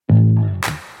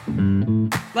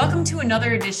Welcome to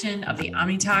another edition of the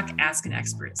OmniTalk Ask an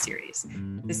Expert series,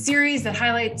 the series that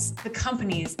highlights the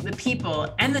companies, the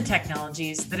people, and the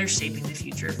technologies that are shaping the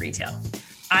future of retail.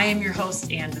 I am your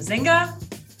host, Ann Bazinga.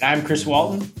 I'm Chris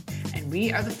Walton. And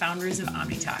we are the founders of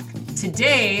OmniTalk.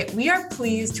 Today, we are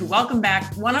pleased to welcome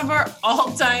back one of our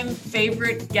all-time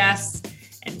favorite guests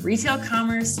and retail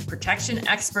commerce protection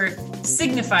expert,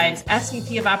 Signifyd's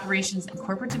SVP of Operations and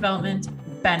Corporate Development,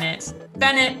 Bennett.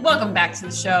 Bennett, welcome back to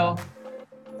the show.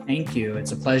 Thank you.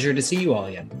 It's a pleasure to see you all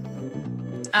again.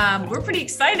 We're pretty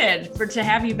excited to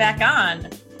have you back on.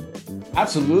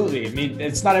 Absolutely. I mean,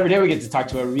 it's not every day we get to talk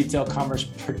to a retail commerce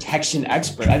protection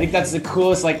expert. I think that's the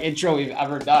coolest intro we've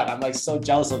ever done. I'm so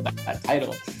jealous of that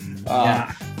title.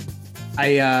 Yeah.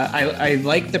 I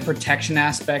like the protection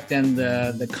aspect and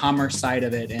the commerce side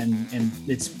of it, and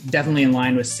it's definitely in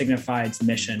line with Signifyd's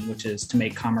mission, which is to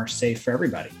make commerce safe for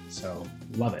everybody. So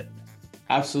love it.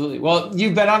 Absolutely. Well,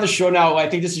 you've been on the show now. I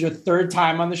think this is your third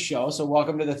time on the show. So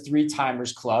welcome to the Three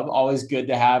Timers Club. Always good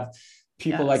to have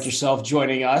people like yourself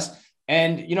joining us.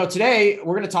 And, today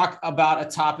we're going to talk about a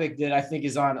topic that I think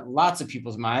is on lots of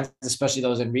people's minds, especially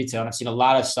those in retail. And I've seen a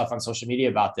lot of stuff on social media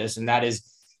about this, and that is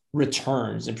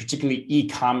returns, and particularly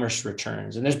e-commerce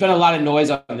returns. And there's been a lot of noise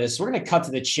on this. So we're going to cut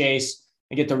to the chase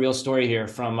and get the real story here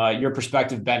from your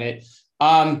perspective, Bennett.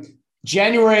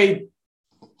 January,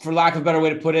 for lack of a better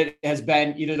way to put it, has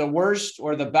been either the worst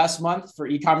or the best month for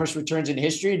e-commerce returns in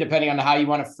history, depending on how you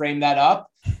want to frame that up.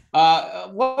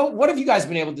 What have you guys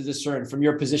been able to discern from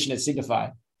your position at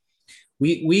Signifyd?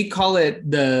 We call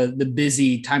it the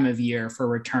busy time of year for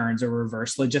returns or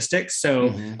reverse logistics.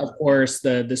 So Of course,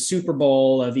 the Super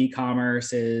Bowl of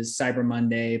e-commerce is Cyber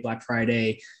Monday, Black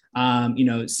Friday,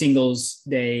 Singles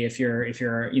Day if you're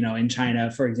in China,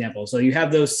 for example. So you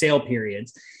have those sale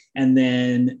periods, and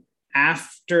then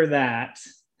after that,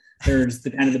 there's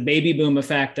the kind of the baby boom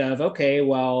effect of, okay,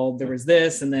 well, there was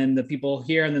this, and then the people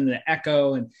here, and then the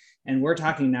echo, and we're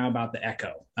talking now about the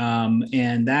echo.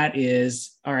 And that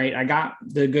is, all right, I got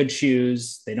the good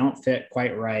shoes. They don't fit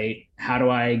quite right. How do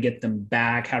I get them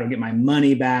back? How do I get my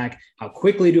money back? How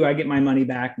quickly do I get my money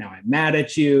back? Now I'm mad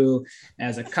at you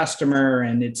as a customer,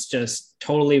 and it's just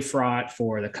totally fraught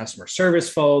for the customer service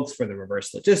folks, for the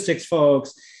reverse logistics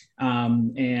folks.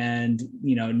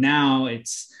 Now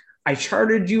it's, I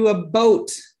chartered you a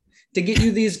boat to get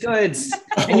you these goods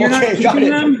and you're not keeping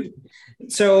them.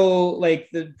 So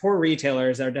the poor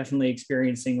retailers are definitely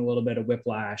experiencing a little bit of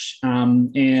whiplash.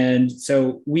 And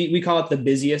so we call it the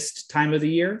busiest time of the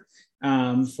year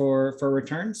for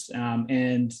returns.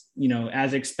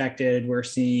 As expected, we're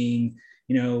seeing,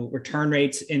 return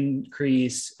rates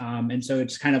increase. And so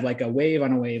it's kind of like a wave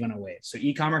on a wave on a wave. So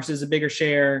e-commerce is a bigger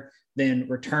share, then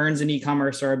returns in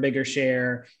e-commerce are a bigger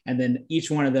share. And then each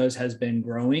one of those has been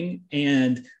growing.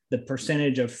 And the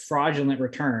percentage of fraudulent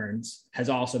returns has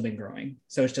also been growing.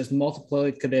 So it's just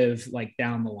multiplicative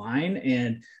down the line.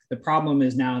 And the problem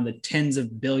is now in the tens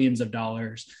of billions of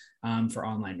dollars for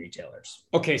online retailers.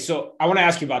 Okay. So I want to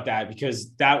ask you about that,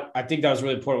 because I think that was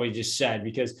really important what you just said,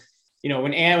 because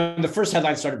when the first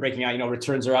headline started breaking out,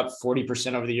 returns are up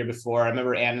 40% over the year before. I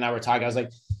remember Ann and I were talking, I was like,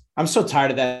 I'm so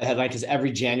tired of that headline, because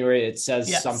every January it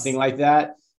says something like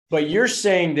that. But you're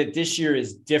saying that this year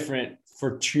is different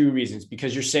for two reasons,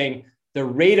 because you're saying the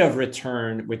rate of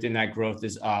return within that growth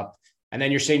is up. And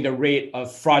then you're saying the rate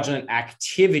of fraudulent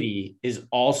activity is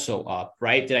also up,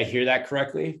 right? Did I hear that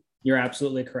correctly? You're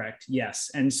absolutely correct. Yes.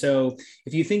 And so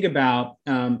if you think about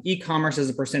e-commerce as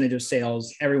a percentage of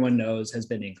sales, everyone knows has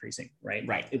been increasing, right?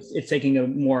 Right. It's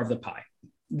taking more of the pie.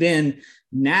 Then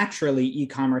naturally,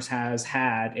 e-commerce has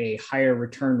had a higher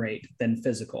return rate than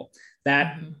physical.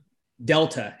 That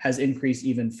delta has increased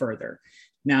even further.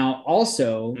 Now,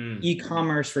 also,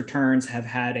 e-commerce returns have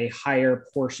had a higher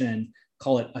portion,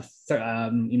 call it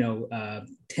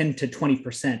 10 to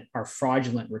 20% are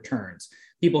fraudulent returns.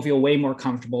 People feel way more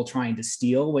comfortable trying to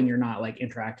steal when you're not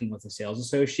interacting with a sales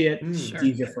associate. Sure. It's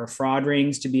easier for fraud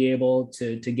rings to be able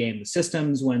to game the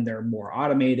systems when they're more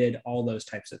automated, all those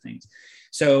types of things.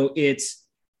 So it's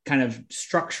kind of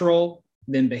structural,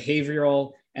 then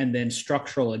behavioral, and then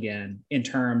structural again in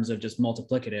terms of just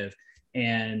multiplicative.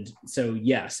 And so,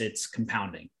 yes, it's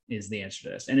compounding is the answer to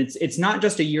this. And it's not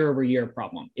just a year over year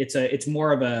problem. It's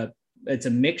more of a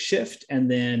mix shift,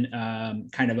 and then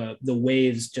the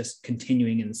waves just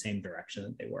continuing in the same direction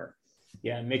that they were.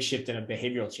 Yeah, mix shift and a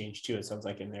behavioral change too. It sounds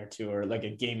like in there too, or like a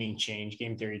gaming change,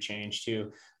 game theory change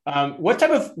too. What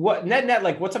type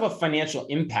of financial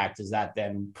impact does that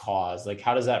then cause?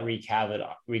 How does that wreak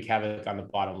havoc on the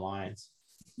bottom lines?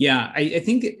 Yeah, I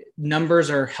think numbers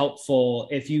are helpful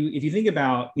if you think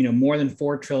about more than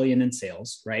 4 trillion in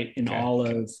sales, right, in all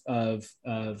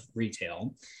of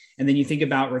retail, and then you think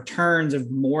about returns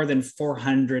of more than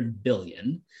 400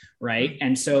 billion, right,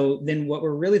 and so then what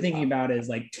we're really thinking about is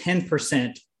like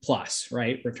 10% plus,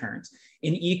 right, returns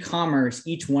in e-commerce.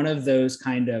 Each one of those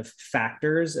kind of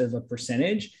factors of a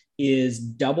percentage is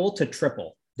double to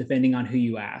triple depending on who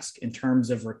you ask in terms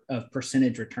of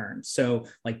percentage returns. So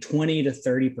like 20 to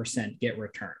 30% get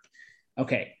returned.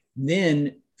 Okay.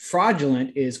 Then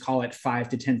fraudulent is, call it 5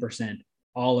 to 10%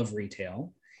 all of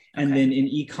retail. And then in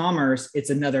e-commerce, it's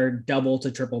another double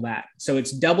to triple that. So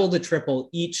it's double to triple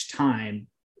each time,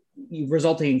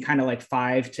 resulting in kind of like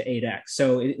 5 to 8x.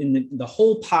 So in the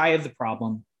whole pie of the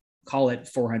problem, call it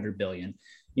 400 billion,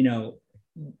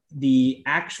 the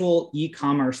actual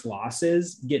e-commerce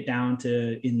losses get down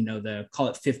to call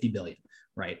it 50 billion,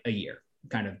 right, a year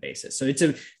kind of basis. So it's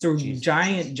a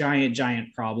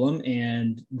giant problem,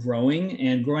 and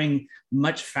growing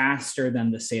much faster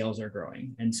than the sales are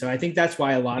growing. And so I think that's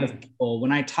why a lot of people,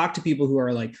 when I talk to people who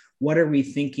are like, what are we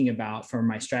thinking about for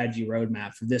my strategy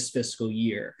roadmap for this fiscal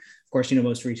year? Of course,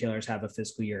 most retailers have a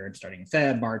fiscal year starting in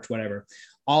Feb, March, whatever.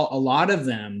 A lot of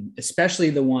them, especially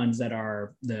the ones that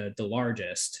are the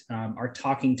largest, are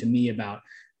talking to me about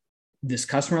this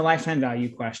customer lifetime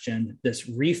value question, this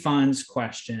refunds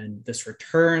question, this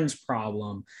returns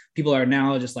problem. People are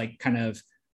now just like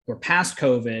we're past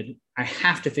COVID. I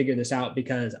have to figure this out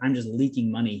because I'm just leaking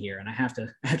money here, and I have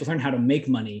to learn how to make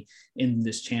money in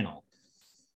this channel.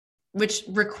 Which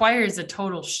requires a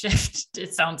total shift,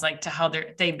 it sounds like, to how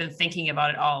they've been thinking about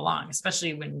it all along,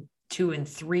 especially when 2 and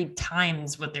 3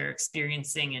 times what they're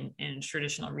experiencing in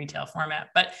traditional retail format.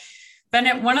 But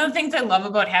Bennett, one of the things I love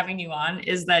about having you on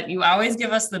is that you always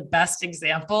give us the best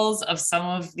examples of some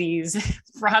of these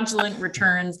fraudulent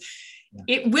returns.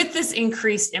 With this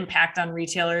increased impact on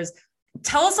retailers,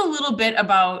 tell us a little bit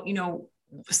about,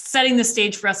 setting the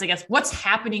stage for us, I guess, what's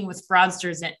happening with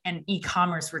fraudsters and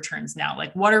e-commerce returns now?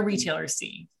 Like, what are retailers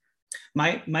seeing?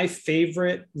 My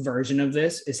favorite version of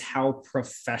this is how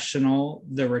professional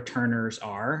the returners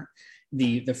are,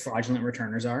 the fraudulent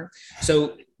returners are.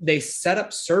 So they set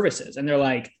up services and they're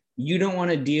like, you don't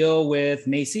want to deal with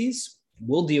Macy's?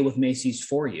 We'll deal with Macy's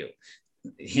for you.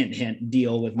 Hint, hint,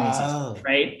 deal with Macy's,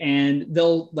 right? And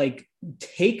they'll like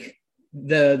take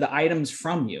the items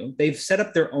from you. They've set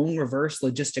up their own reverse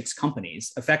logistics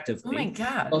companies effectively. Oh my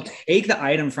God. They'll take the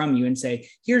item from you and say,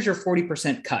 here's your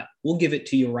 40% cut. We'll give it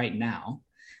to you right now.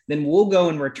 Then we'll go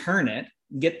and return it,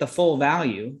 get the full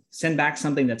value, send back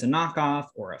something that's a knockoff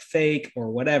or a fake or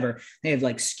whatever. They have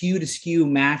like SKU to SKU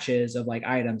matches of like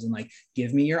items and like,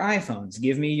 give me your iPhones,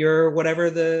 give me your whatever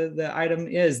the item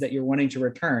is that you're wanting to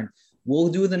return. We'll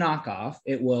do the knockoff.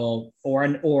 It will,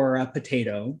 or a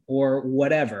potato or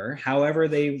whatever, however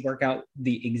they work out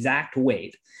the exact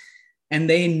weight. And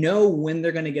they know when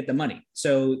they're going to get the money.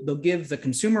 So they'll give the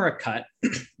consumer a cut,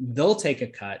 they'll take a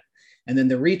cut, and then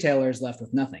the retailer is left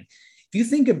with nothing. If you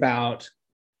think about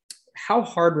how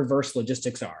hard reverse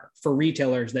logistics are for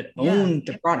retailers that own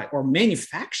the product or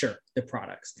manufacture the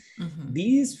products,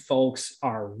 these folks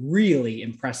are really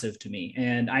impressive to me.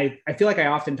 And I feel like I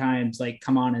oftentimes like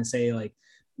come on and say like,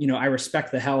 I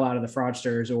respect the hell out of the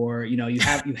fraudsters, or, you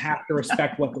have to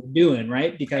respect what they're doing,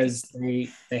 right? Because they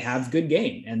have good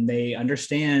game and they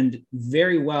understand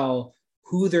very well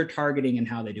who they're targeting and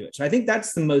how they do it. So I think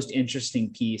that's the most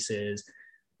interesting piece is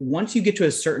once you get to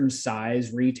a certain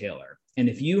size retailer, and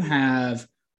if you have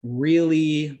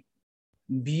really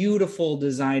beautiful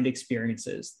designed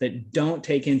experiences that don't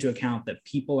take into account that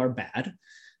people are bad,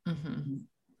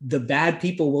 the bad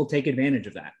people will take advantage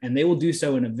of that, and they will do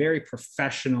so in a very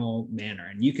professional manner.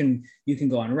 And you can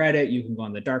go on Reddit, you can go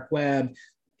on the dark web,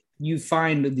 you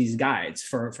find these guides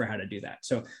for how to do that.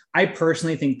 So I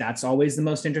personally think that's always the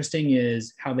most interesting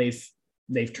is how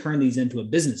they've turned these into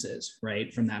businesses,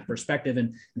 right? From that perspective,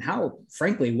 and how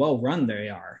frankly well run they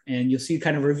are. And you'll see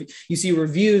you see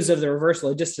reviews of the reverse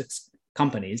logistics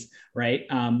companies, right?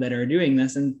 That are doing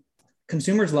this, and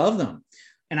consumers love them.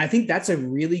 And I think that's a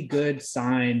really good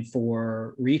sign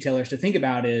for retailers to think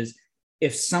about is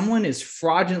if someone is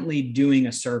fraudulently doing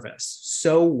a service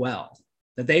so well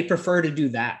that they prefer to do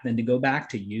that than to go back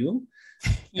to you.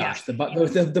 Gosh,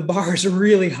 the bar is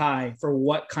really high for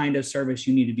what kind of service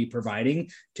you need to be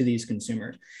providing to these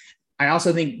consumers. I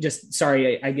also think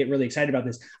I get really excited about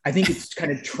this. I think it's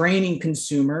kind of training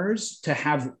consumers to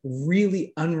have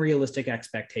really unrealistic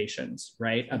expectations,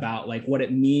 right? About like what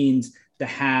it means to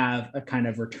have a kind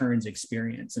of returns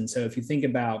experience. And so if you think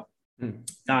about,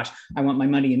 gosh, I want my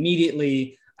money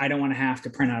immediately. I don't want to have to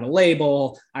print out a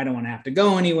label. I don't want to have to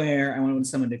go anywhere. I want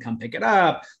someone to come pick it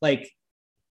up. Like,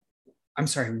 I'm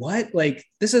sorry, what? Like,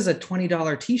 this is a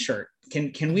 $20 t-shirt.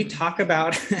 Can we talk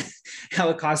about how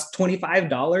it costs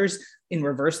 $25 in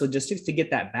reverse logistics to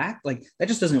get that back? Like, that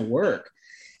just doesn't work.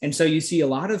 And so you see a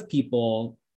lot of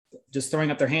people just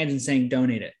throwing up their hands and saying,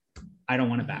 donate it. I don't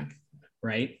want it back.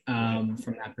 Right. From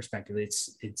that perspective,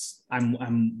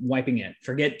 I'm wiping it.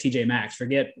 Forget TJ Maxx,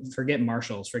 forget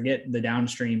Marshalls, forget the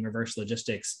downstream reverse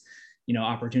logistics,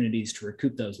 opportunities to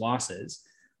recoup those losses.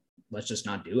 Let's just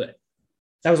not do it.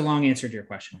 That was a long answer to your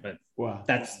question, but wow,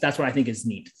 that's what I think is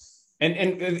neat. And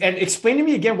explain to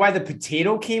me again why the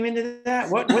potato came into that.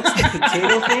 What's the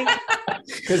potato thing?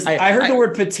 Because I heard the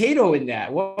word potato in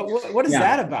that. What is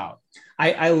that about?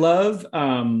 I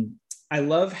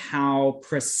love how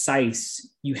precise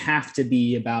you have to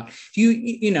be about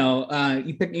you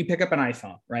pick up an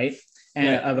iPhone, right?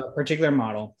 And of a particular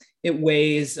model, it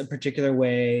weighs a particular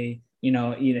way.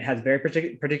 It has very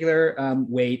particular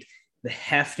weight. The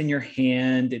heft in your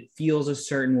hand, it feels a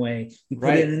certain way. You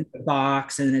put it in the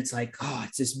box and it's like, oh,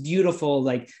 it's this beautiful,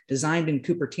 like designed in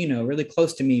Cupertino, really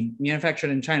close to me, manufactured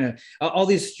in China, all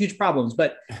these huge problems.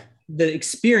 But the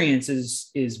experience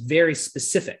is very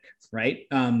specific, right?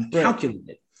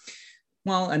 Calculated.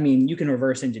 Well, I mean, you can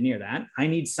reverse engineer that. I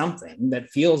need something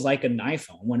that feels like an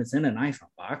iPhone when it's in an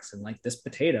iPhone box, and like this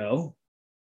potato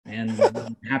and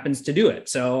happens to do it.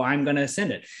 So I'm going to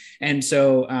send it. And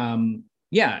so,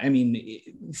 I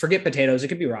mean, forget potatoes. It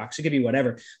could be rocks. It could be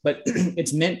whatever, but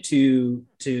it's meant to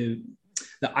the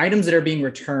items that are being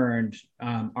returned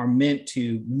are meant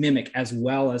to mimic as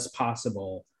well as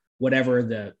possible whatever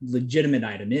the legitimate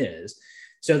item is.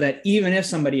 So that even if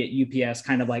somebody at UPS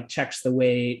kind of like checks the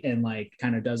weight and like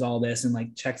kind of does all this and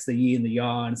like checks the yi and the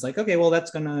yaw, and it's like, okay, well, it's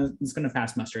gonna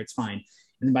pass muster. It's fine.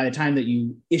 And then by the time that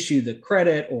you issue the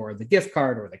credit or the gift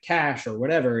card or the cash or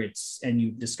whatever, and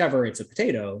you discover it's a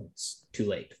potato, it's too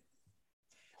late.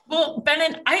 Well,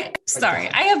 Bennett, I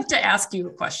have to ask you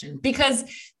a question, because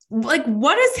like,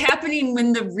 what is happening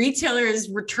when the retailers'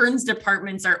 returns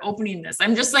departments are opening this?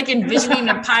 I'm just like envisioning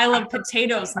a pile of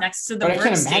potatoes next to the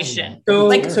workstation.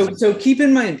 So keep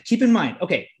in mind.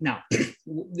 Okay, now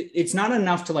it's not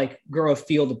enough to like grow a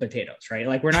field of potatoes, right?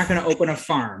 Like, we're not going to open a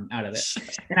farm out of it.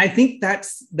 And I think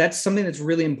that's something that's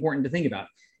really important to think about.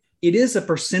 It is a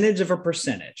percentage of a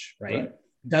percentage, right?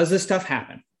 Does this stuff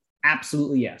happen?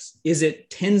 Absolutely yes. Is it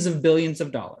tens of billions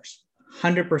of dollars?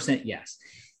 100% yes.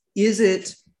 Is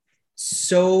it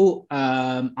so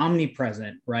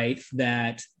omnipresent, right,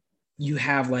 that you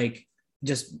have like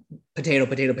just potato?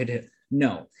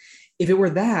 No. If it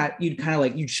were that, you'd kind of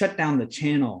like, you'd shut down the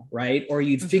channel, right? Or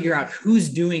you'd figure out who's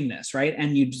doing this, right?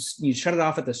 And you'd shut it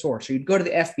off at the source. So you'd go to the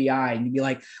FBI and you'd be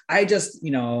like, I just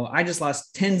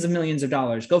lost tens of millions of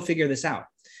dollars. Go figure this out.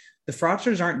 The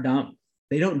fraudsters aren't dumb.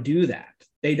 They don't do that.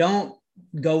 They don't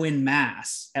go in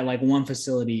mass at like one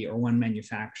facility or one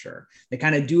manufacturer. They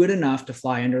kind of do it enough to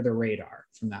fly under the radar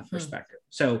from that perspective.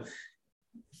 So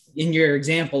in your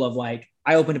example of like,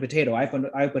 I opened a potato, I opened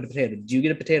a potato. Did you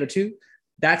get a potato too?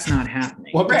 That's not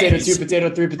happening. What potato 2,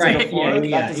 potato 3, potato 4?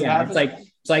 Yeah.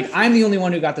 It's like I'm the only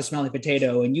one who got the smelly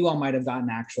potato, and you all might have gotten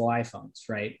actual iPhones,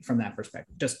 right? From that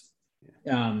perspective, just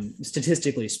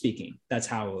statistically speaking, that's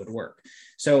how it would work.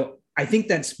 So I think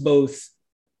that's both.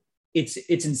 It's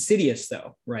insidious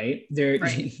though, right?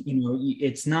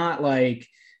 It's not like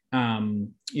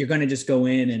you're going to just go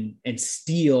in and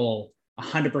steal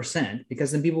 100%,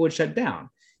 because then people would shut down.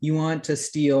 You want to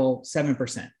steal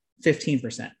 7%,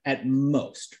 15% at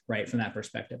most, right? From that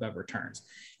perspective of returns.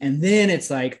 And then it's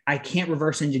like, I can't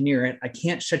reverse engineer it. I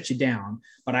can't shut you down,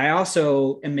 but I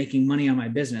also am making money on my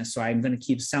business. So I'm going to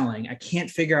keep selling. I can't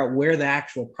figure out where the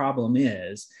actual problem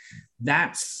is.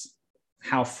 That's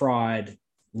how fraud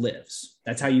lives.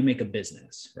 That's how you make a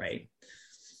business, right?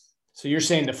 So you're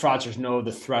saying the fraudsters know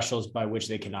the thresholds by which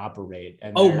they can operate,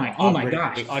 and oh my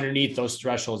gosh, underneath those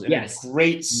thresholds in a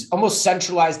great, almost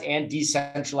centralized and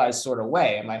decentralized sort of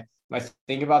way. Am I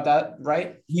thinking about that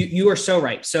right? You are so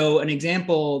right. So an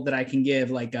example that I can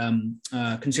give, like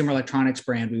consumer electronics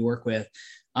brand we work with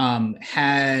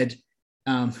had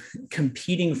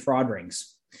competing fraud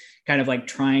rings, kind of like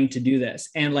trying to do this,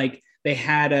 and like they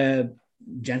had a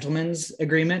gentleman's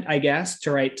agreement, I guess,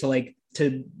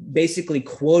 to basically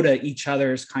quota each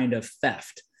other's kind of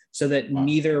theft, so that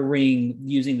neither ring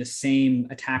using the same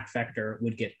attack vector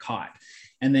would get caught.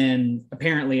 And then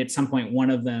apparently at some point, one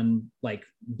of them like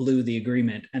blew the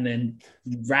agreement and then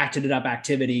ratcheted up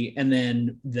activity. And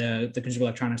then the consumer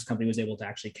electronics company was able to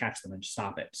actually catch them and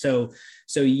stop it. So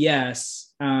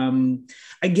yes,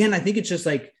 again, I think it's just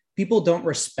like people don't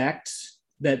respect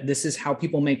that this is how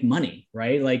people make money,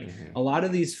 right? Like a lot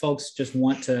of these folks just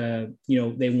want to,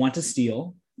 they want to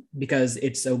steal because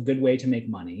it's a good way to make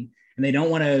money, and they don't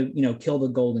want to, kill the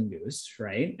golden goose,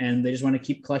 right? And they just want to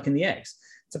keep collecting the eggs.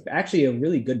 It's actually a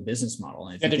really good business model.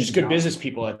 And they're just good business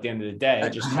people at the end of the day.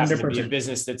 It just happens to be a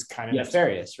business that's kind of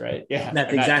nefarious, right? Yeah,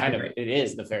 that's exactly right. It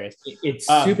is nefarious. It's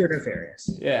super nefarious.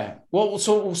 Yeah. Well,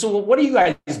 so what do you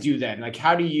guys do then? Like,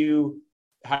 how do you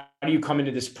come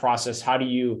into this process? How do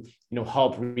you,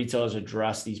 help retailers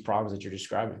address these problems that you're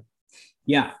describing?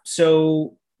 Yeah.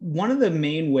 So one of the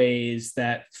main ways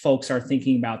that folks are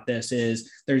thinking about this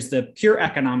is there's the pure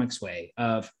economics way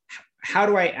of how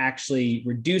do I actually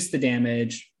reduce the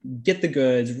damage, get the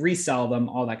goods, resell them,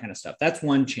 all that kind of stuff. That's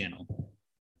one channel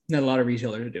that a lot of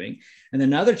retailers are doing. And then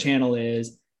another channel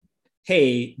is,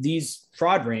 hey, these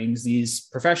fraud rings, these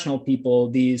professional people,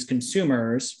 these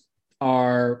consumers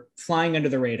are flying under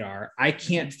the radar. I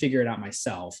can't figure it out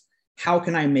myself. How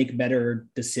can I make better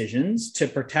decisions to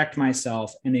protect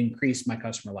myself and increase my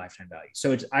customer lifetime value?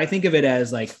 So I think of it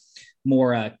as like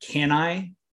more a can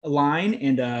I line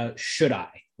and a should I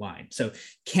line. So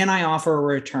can I offer a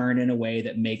return in a way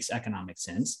that makes economic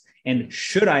sense? And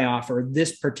should I offer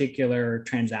this particular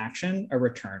transaction a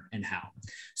return, and how?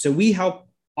 So we help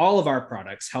all of our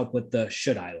products help with the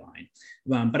should I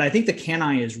line. But I think the can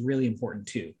I is really important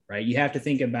too, right? You have to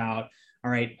think about,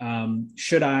 all right,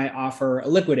 should I offer a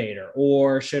liquidator,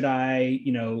 or should I,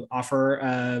 offer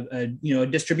a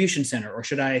distribution center, or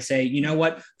should I say,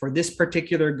 what, for this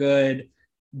particular good,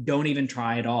 don't even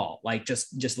try at all. Like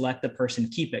just let the person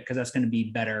keep it, because that's going to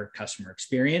be better customer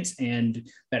experience and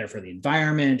better for the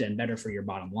environment and better for your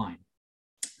bottom line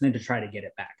than to try to get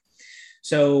it back.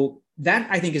 So that,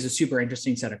 I think, is a super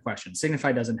interesting set of questions.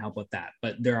 Signify doesn't help with that,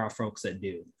 but there are folks that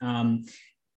do.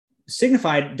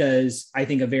 Signify does, I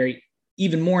think, a very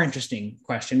even more interesting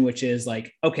question, which is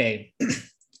like, okay,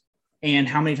 and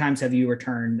how many times have you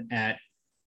returned at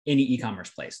any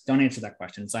e-commerce place? Don't answer that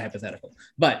question. It's hypothetical,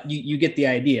 but you get the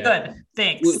idea. Good.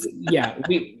 Thanks.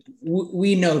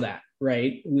 We know that,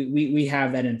 right? We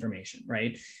have that information,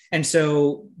 right? And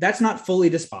so that's not fully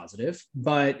dispositive,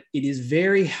 but it is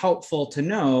very helpful to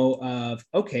know of,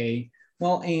 okay,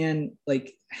 well, and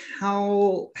like,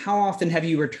 how often have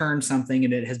you returned something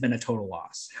and it has been a total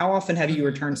loss? How often have you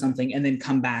returned something and then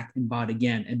come back and bought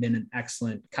again and been an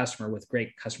excellent customer with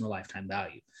great customer lifetime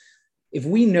value? If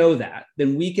we know that,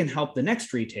 then we can help the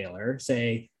next retailer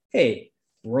say, hey,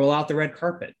 roll out the red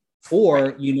carpet.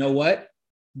 Or, you know what?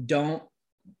 Don't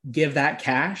give that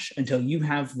cash until you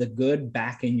have the good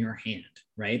back in your hand,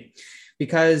 right?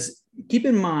 Because keep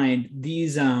in mind,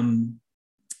 these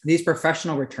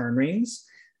professional return rings,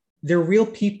 they're real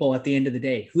people at the end of the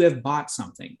day who have bought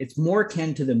something. It's more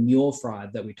akin to the mule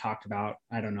fraud that we talked about,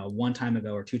 I don't know, one time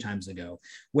ago or two times ago,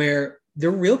 where they're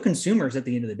real consumers at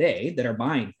the end of the day that are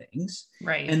buying things.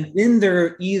 Right. And then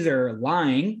they're either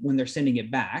lying when they're sending it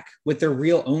back with their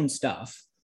real own stuff,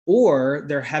 or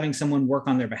they're having someone work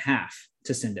on their behalf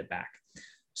to send it back.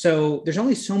 So there's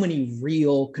only so many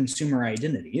real consumer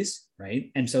identities, right?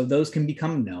 And so those can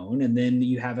become known. And then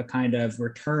you have a kind of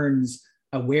returns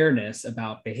awareness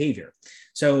about behavior.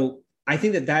 So I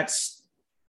think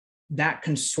that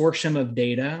consortium of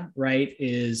data, right,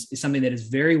 is something that is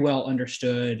very well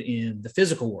understood in the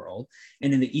physical world.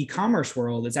 And in the e-commerce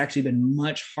world, it's actually been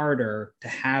much harder to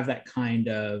have that kind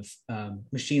of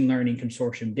machine learning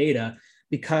consortium data,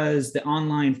 because the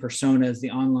online personas,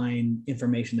 the online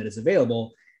information that is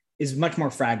available is much more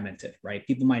fragmented, right?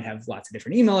 People might have lots of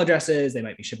different email addresses. They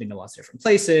might be shipping to lots of different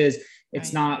places.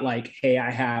 It's not like, hey, I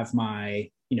have my,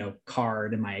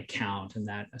 card in my account and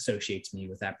that associates me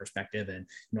with that perspective. And,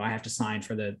 I have to sign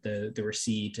for the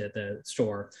receipt at the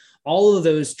store. All of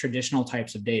those traditional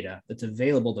types of data that's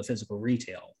available to physical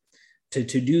retail to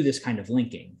do this kind of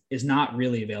linking is not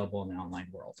really available in the online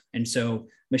world. And so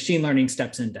machine learning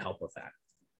steps in to help with that.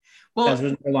 Well, that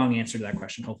was a long answer to that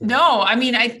question. Hopefully. No, I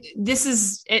mean,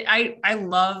 I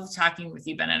love talking with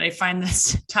you, Bennett. I find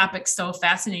this topic so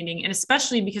fascinating, and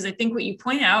especially because I think what you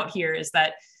point out here is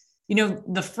that,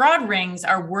 the fraud rings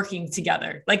are working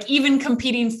together. Like even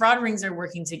competing fraud rings are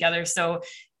working together. So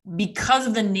because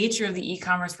of the nature of the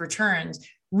e-commerce returns,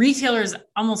 retailers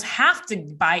almost have to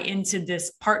buy into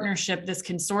this partnership, this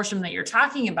consortium that you're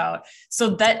talking about, so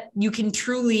that you can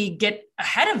truly get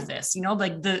ahead of this.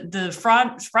 Like the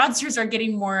fraudsters are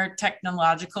getting more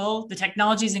technological, the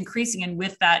technology is increasing. And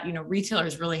with that,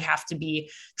 retailers really have to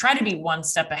try to be one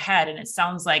step ahead. And it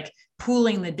sounds like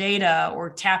pooling the data or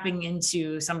tapping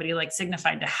into somebody like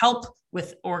Signify to help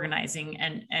with organizing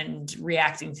and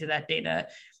reacting to that data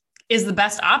is the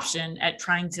best option at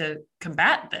trying to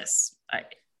combat this.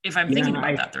 If I'm thinking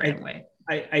about that the right way.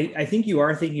 I think you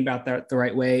are thinking about that the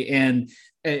right way. And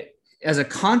as a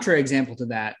contra example to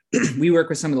that, we work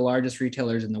with some of the largest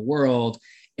retailers in the world.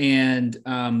 And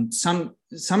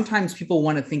sometimes people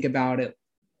want to think about it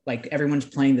like everyone's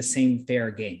playing the same fair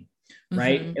game,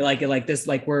 right? Mm-hmm. Like this,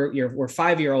 like we're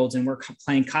 5-year-olds and we're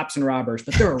playing cops and robbers,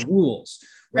 but there are rules,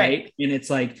 right? And it's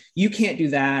like, you can't do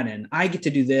that. And I get to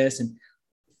do this. And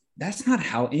that's not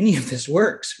how any of this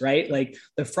works, right? Like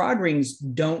the fraud rings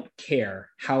don't care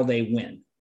how they win.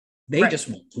 They just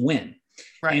want to win.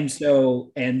 Right. And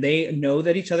so, and they know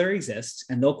that each other exists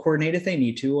and they'll coordinate if they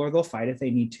need to, or they'll fight if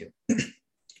they need to.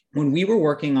 When we were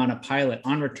working on a pilot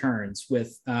on returns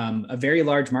with a very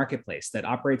large marketplace that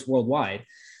operates worldwide,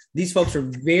 these folks are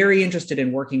very interested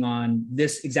in working on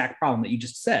this exact problem that you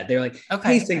just said. They're like,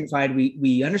 okay, hey, Signifyd,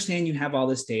 we understand you have all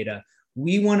this data.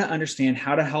 We want to understand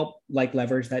how to help like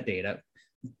leverage that data,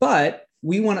 but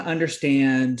we want to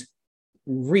understand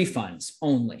refunds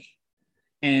only.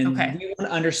 And we want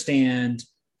to understand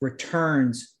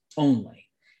returns only.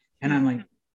 And I'm like,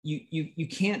 you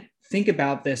can't think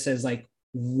about this as like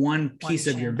one piece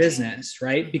of your business,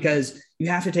 right? Mm-hmm. Because you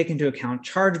have to take into account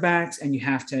chargebacks and you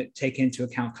have to take into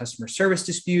account customer service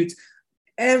disputes,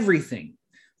 everything,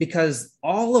 because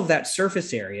all of that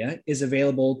surface area is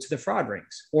available to the fraud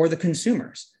rings or the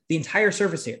consumers. The entire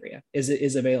surface area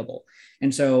is available.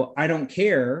 And so I don't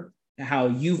care how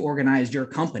you've organized your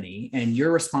company and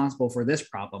you're responsible for this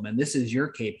problem and this is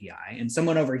your KPI and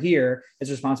someone over here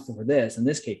is responsible for this and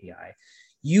this KPI.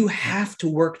 You have to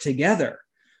work together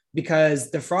because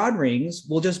the fraud rings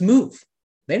will just move.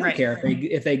 They don't care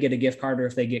if they get a gift card or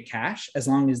if they get cash, as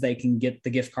long as they can get the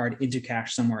gift card into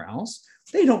cash somewhere else.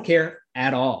 They don't care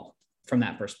at all from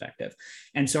that perspective.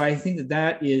 And so I think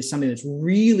that is something that's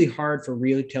really hard for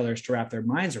retailers to wrap their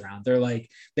minds around. They're like,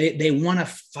 they want to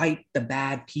fight the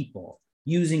bad people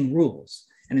using rules.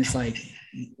 And it's like,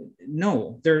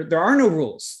 no, there are no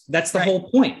rules. That's the whole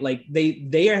point. Like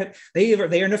they are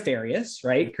nefarious,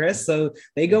 right, Chris? So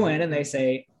they go in and they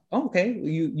say, oh, okay,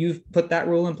 you've put that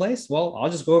rule in place. Well, I'll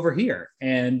just go over here.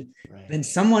 And then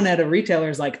someone at a retailer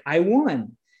is like, I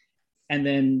won. And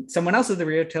then someone else at the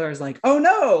retailer is like, oh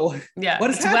no, what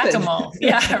has happened? Whack-a-mole.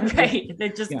 Yeah, right. They're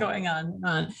just going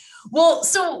on. Well,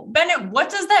 so Bennett, what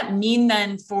does that mean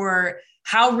then for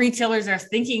how retailers are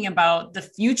thinking about the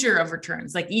future of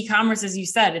returns? Like e-commerce, as you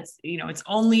said, it's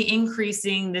only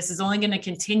increasing. This is only going to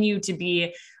continue to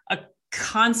be a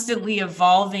constantly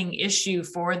evolving issue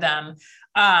for them.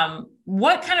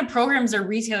 What kind of programs are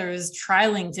retailers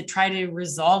trialing to try to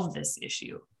resolve this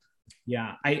issue?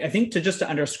 Yeah, I think to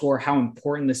underscore how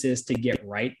important this is to get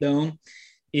right, though,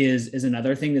 is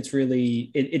another thing that's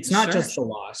really, it's not just the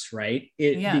loss, right?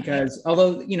 Because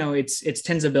although, it's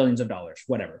tens of billions of dollars,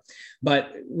 whatever,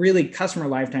 but really customer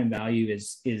lifetime value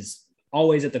is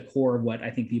always at the core of what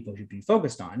I think people should be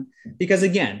focused on. Because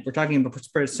again, we're talking about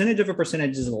percentage of a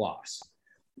percentage is a loss.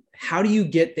 How do you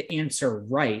get the answer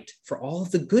right for all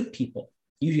of the good people?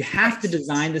 You have to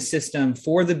design the system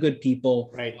for the good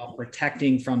people while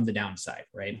protecting from the downside,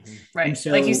 right? Right. And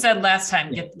so, like you said last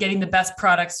time, getting the best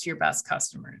products to your best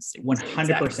customers.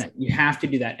 100%. Exactly. You have to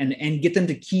do that and get them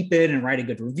to keep it and write a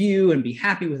good review and be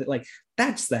happy with it. Like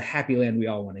that's the happy land we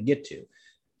all want to get to.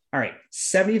 All right.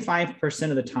 75%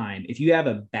 of the time, if you have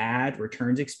a bad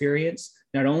returns experience,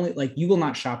 not only like you will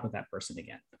not shop with that person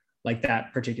again. Like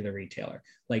that particular retailer,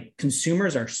 like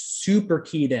consumers are super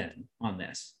keyed in on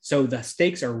this. So the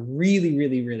stakes are really,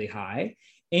 really, really high.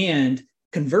 And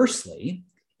conversely,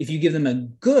 if you give them a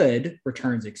good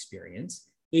returns experience,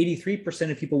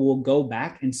 83% of people will go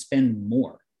back and spend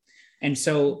more. And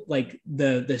so like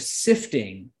the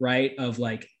sifting, right, of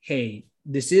like, hey,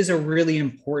 this is a really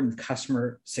important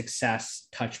customer success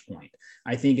touch point,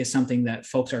 I think is something that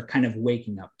folks are kind of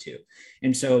waking up to.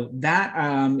 And so that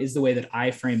is the way that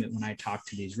I frame it when I talk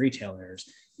to these retailers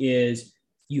is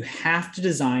you have to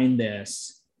design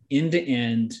this end to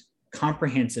end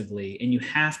comprehensively, and you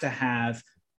have to have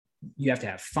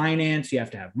finance, you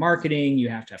have to have marketing, you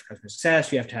have to have customer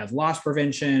success, you have to have loss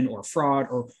prevention or fraud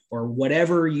or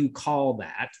whatever you call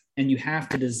that. And you have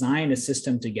to design a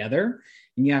system together,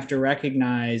 and you have to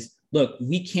recognize, look,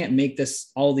 we can't make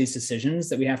all these decisions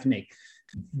that we have to make.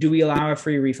 Do we allow a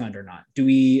free refund or not? Do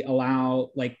we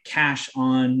allow like cash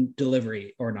on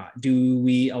delivery or not? Do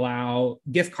we allow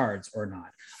gift cards or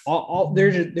not?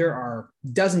 There are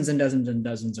dozens and dozens and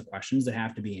dozens of questions that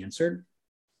have to be answered.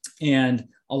 And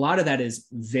a lot of that is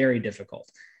very difficult.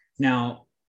 Now,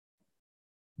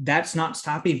 that's not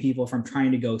stopping people from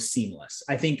trying to go seamless.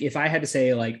 I think if I had to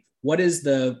say like, what is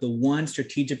the one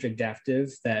strategic objective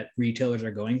that retailers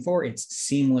are going for? It's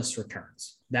seamless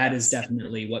returns. That is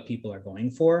definitely what people are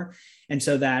going for. And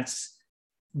so that's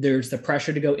there's the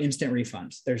pressure to go instant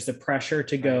refunds. There's the pressure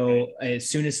to go as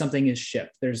soon as something is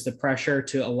shipped. There's the pressure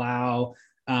to allow,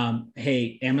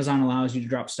 hey, Amazon allows you to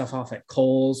drop stuff off at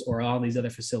Kohl's or all these other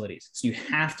facilities. So you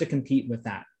have to compete with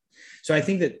that. So I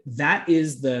think that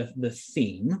is the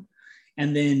theme.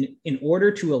 And then in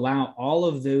order to allow all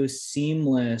of those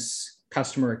seamless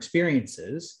customer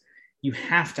experiences, you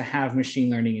have to have machine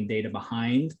learning and data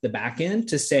behind the back end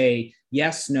to say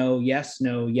yes, no, yes,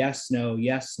 no, yes, no,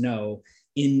 yes, no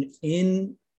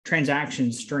in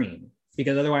transaction stream,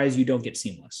 because otherwise you don't get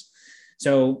seamless.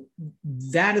 So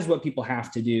that is what people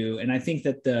have to do. And I think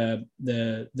that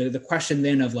the question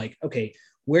then of like, okay,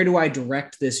 where do I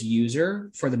direct this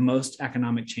user for the most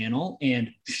economic channel?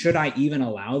 And should I even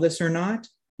allow this or not?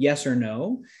 Yes or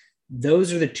no?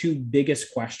 Those are the two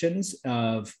biggest questions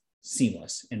of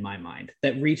seamless in my mind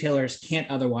that retailers can't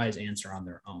otherwise answer on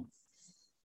their own.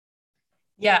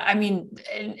 Yeah, I mean,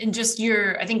 and just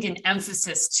I think an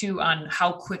emphasis too on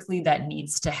how quickly that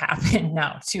needs to happen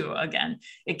now too. Again,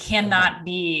 it cannot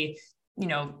be,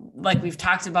 like we've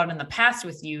talked about in the past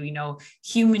with you,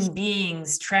 human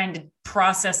beings trying to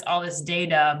process all this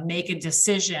data, make a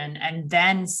decision, and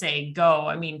then say go.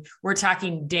 I mean, we're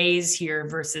talking days here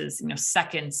versus,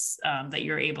 seconds that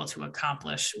you're able to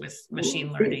accomplish with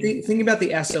machine learning. Think about the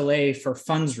SLA for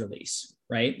funds release,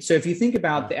 right? So if you think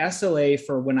about the SLA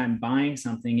for when I'm buying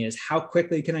something is how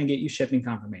quickly can I get you shipping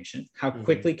confirmation? How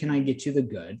quickly can I get you the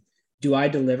good? Do I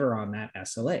deliver on that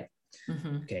SLA?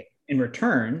 Okay. In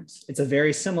return, it's a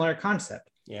very similar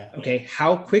concept. Yeah. Okay.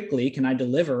 How quickly can I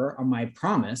deliver on my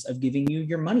promise of giving you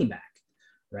your money back?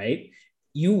 Right.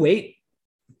 You wait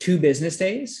 2 business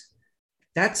days.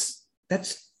 That's an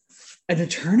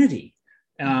eternity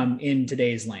in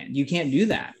today's land. You can't do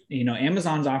that.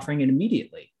 Amazon's offering it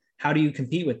immediately. How do you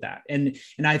compete with that? And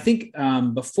I think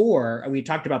before we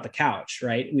talked about the couch,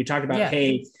 right? We talked about,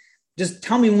 hey, just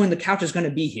tell me when the couch is going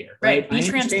to be here. Right. Be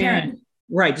transparent.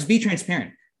 Right. Just be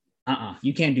transparent.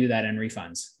 You can't do that in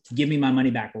refunds. Give me my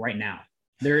money back right now.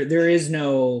 There is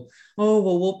no,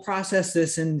 we'll process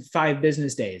this in 5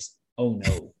 business days. Oh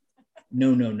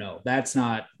no.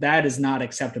 That is not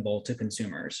acceptable to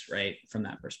consumers, right? From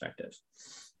that perspective.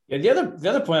 Yeah. The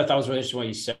other point I thought was really interesting what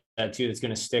you said too, that's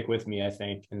going to stick with me, I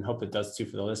think, and hope it does too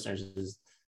for the listeners, is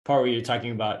part where you're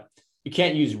talking about, you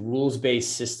can't use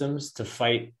rules-based systems to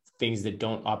fight things that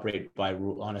don't operate by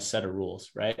rule on a set of rules,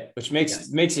 right? Which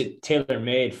makes it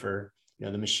tailor-made for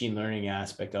the machine learning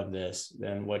aspect of this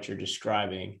than what you're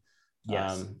describing.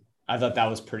 Yes, I thought that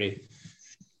was pretty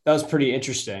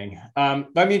interesting. But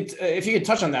I mean, if you could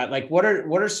touch on that, like what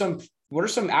are some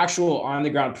actual on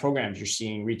the ground programs you're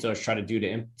seeing retailers try to do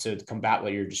to combat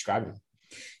what you're describing?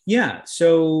 Yeah,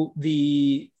 so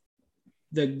the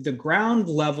ground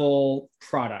level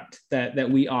product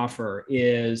that we offer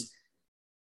is,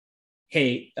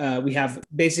 hey, we have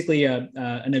basically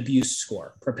an abuse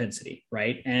score propensity,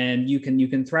 right? And you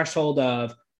can threshold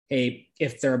of, hey,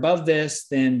 if they're above this,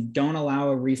 then don't allow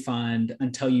a refund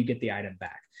until you get the item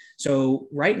back. So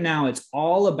right now it's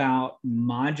all about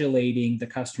modulating the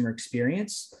customer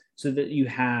experience so that you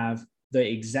have the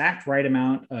exact right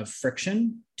amount of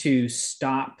friction to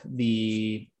stop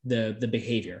the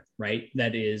behavior, right?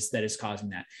 That is causing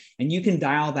that. And you can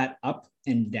dial that up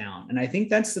and down. And I think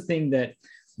that's the thing that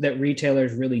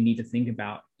retailers really need to think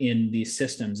about in these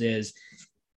systems is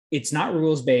it's not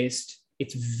rules-based.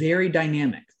 It's very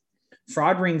dynamic.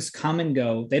 Fraud rings come and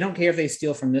go. They don't care if they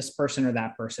steal from this person or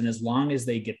that person, as long as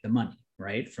they get the money,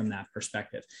 right? From that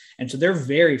perspective. And so they're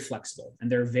very flexible and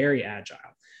they're very agile.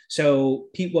 So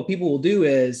what people will do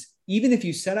is, even if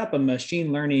you set up a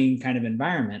machine learning kind of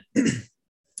environment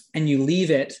and you leave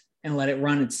it and let it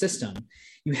run its system,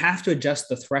 you have to adjust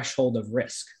the threshold of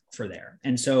risk for there.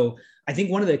 And so I think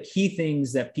one of the key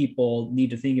things that people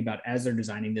need to think about as they're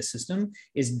designing this system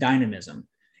is dynamism.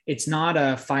 It's not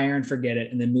a fire and forget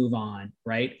it and then move on,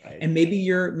 right? And maybe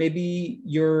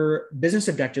your business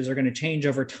objectives are going to change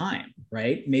over time,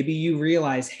 right? Maybe you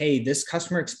realize, hey, this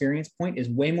customer experience point is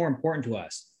way more important to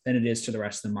us than it is to the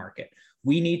rest of the market.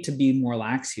 We need to be more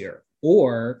lax here.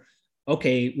 Or,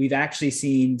 okay, we've actually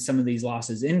seen some of these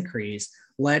losses increase.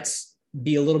 Let's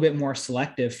be a little bit more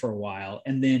selective for a while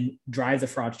and then drive the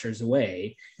fraudsters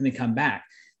away and then come back.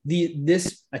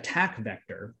 This attack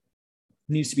vector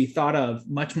needs to be thought of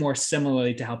much more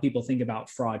similarly to how people think about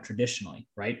fraud traditionally,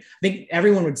 right? I think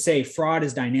everyone would say fraud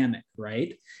is dynamic,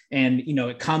 right? And,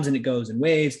 it comes and it goes in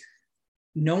waves.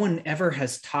 no one ever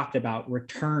has talked about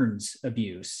returns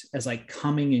abuse as like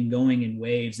coming and going in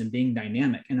waves and being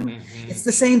dynamic. And it's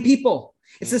the same people.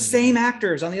 It's the same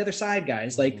actors on the other side,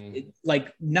 guys. Like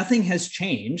nothing has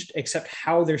changed except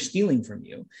how they're stealing from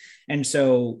you. And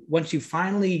so once you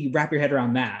finally wrap your head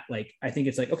around that, like, I think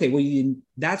it's like, okay, well,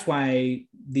 that's why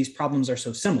these problems are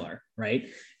so similar, right?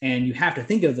 And you have to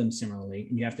think of them similarly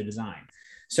and you have to design.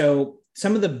 So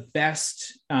some of the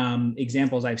best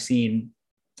examples I've seen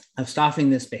of stopping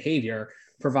this behavior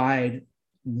provide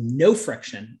no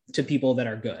friction to people that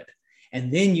are good.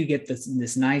 And then you get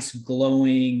this nice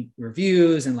glowing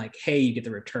reviews and like, hey, you get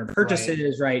the return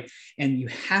purchases, right? And you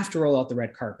have to roll out the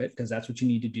red carpet because that's what you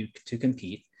need to do to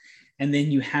compete. And then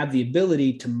you have the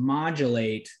ability to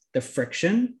modulate the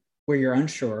friction where you're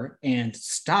unsure and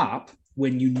stop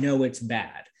when you know it's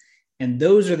bad. And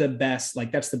those are the best,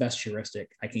 like that's the best heuristic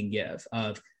I can give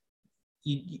of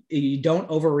you don't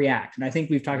overreact. And I think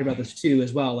we've talked about this too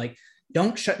as well. Like,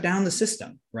 don't shut down the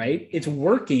system, right? It's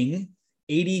working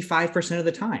 85% of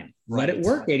the time. Let it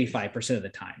work 85% of the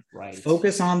time. Right.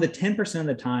 Focus on the 10% of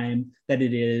the time that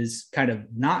it is kind of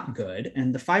not good.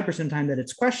 And the 5% of the time that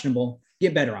it's questionable,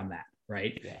 get better on that,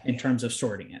 right? Yeah. In terms of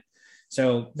sorting it.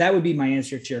 So that would be my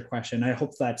answer to your question. I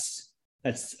hope that's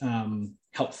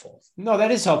helpful. No,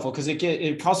 that is helpful because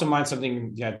it calls to mind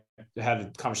something you had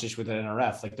a conversation with the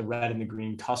NRF, like the red and the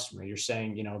green customer. You're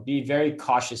saying, be very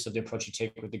cautious of the approach you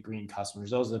take with the green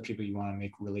customers. Those are the people you want to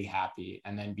make really happy,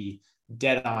 and then be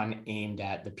dead on aimed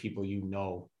at the people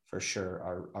for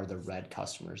sure are the red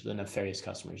customers, the nefarious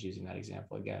customers, using that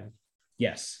example again.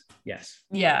 Yes.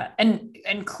 Yeah. And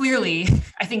clearly,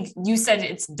 I think you said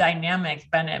it's dynamic,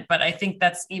 Bennett, but I think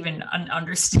that's even an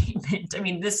understatement. I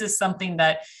mean, this is something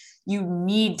that you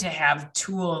need to have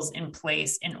tools in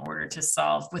place in order to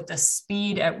solve with the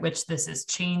speed at which this is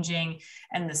changing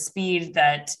and the speed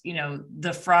that,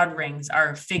 the fraud rings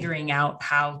are figuring out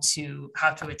how to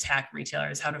attack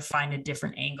retailers, how to find a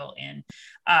different angle in.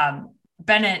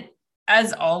 Bennett,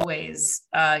 as always,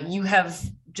 you have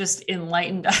just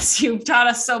enlightened us. You've taught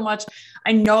us so much.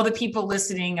 I know the people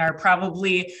listening are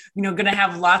probably, going to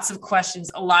have lots of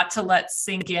questions, a lot to let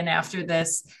sink in after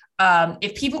this.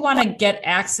 If people want to get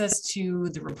access to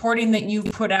the reporting that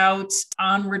you've put out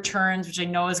on returns, which I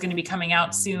know is going to be coming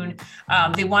out soon,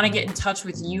 they want to get in touch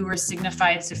with you or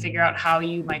Signifyd to figure out how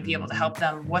you might be able to help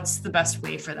them. What's the best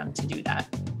way for them to do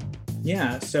that?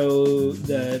 Yeah, so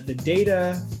the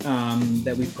data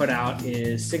that we put out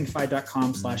is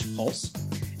signifyd.com/pulse.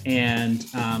 And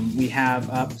we have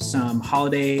up some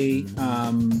holiday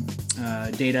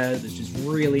data that's just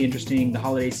really interesting. The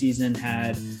holiday season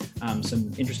had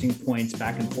some interesting points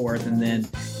back and forth. And then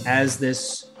as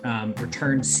this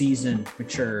return season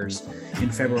matures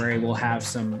in February, we'll have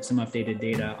some updated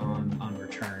data on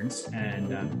returns.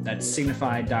 And that's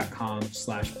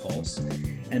signifyd.com/pulse.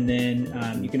 And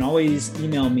then you can always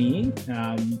email me,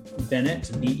 Bennett,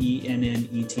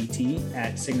 BENNETT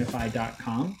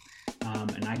 @signifyd.com.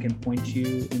 And I can point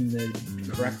you in the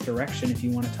correct direction if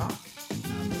you want to talk.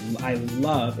 I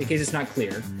love, in case it's not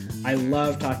clear, I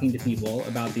love talking to people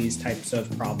about these types of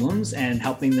problems and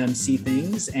helping them see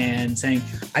things and saying,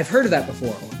 I've heard of that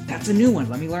before. That's a new one.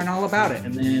 Let me learn all about it.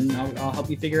 And then I'll help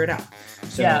you figure it out.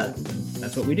 So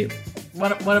that's what we do.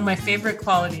 One of my favorite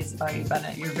qualities about you,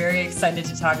 Bennett, you're very excited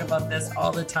to talk about this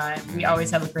all the time. We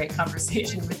always have a great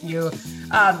conversation with you.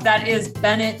 That is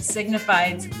Bennett,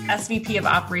 Signifyd's SVP of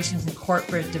Operations and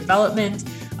Corporate Development.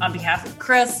 On behalf of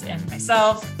Chris and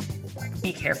myself,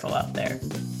 be careful out there.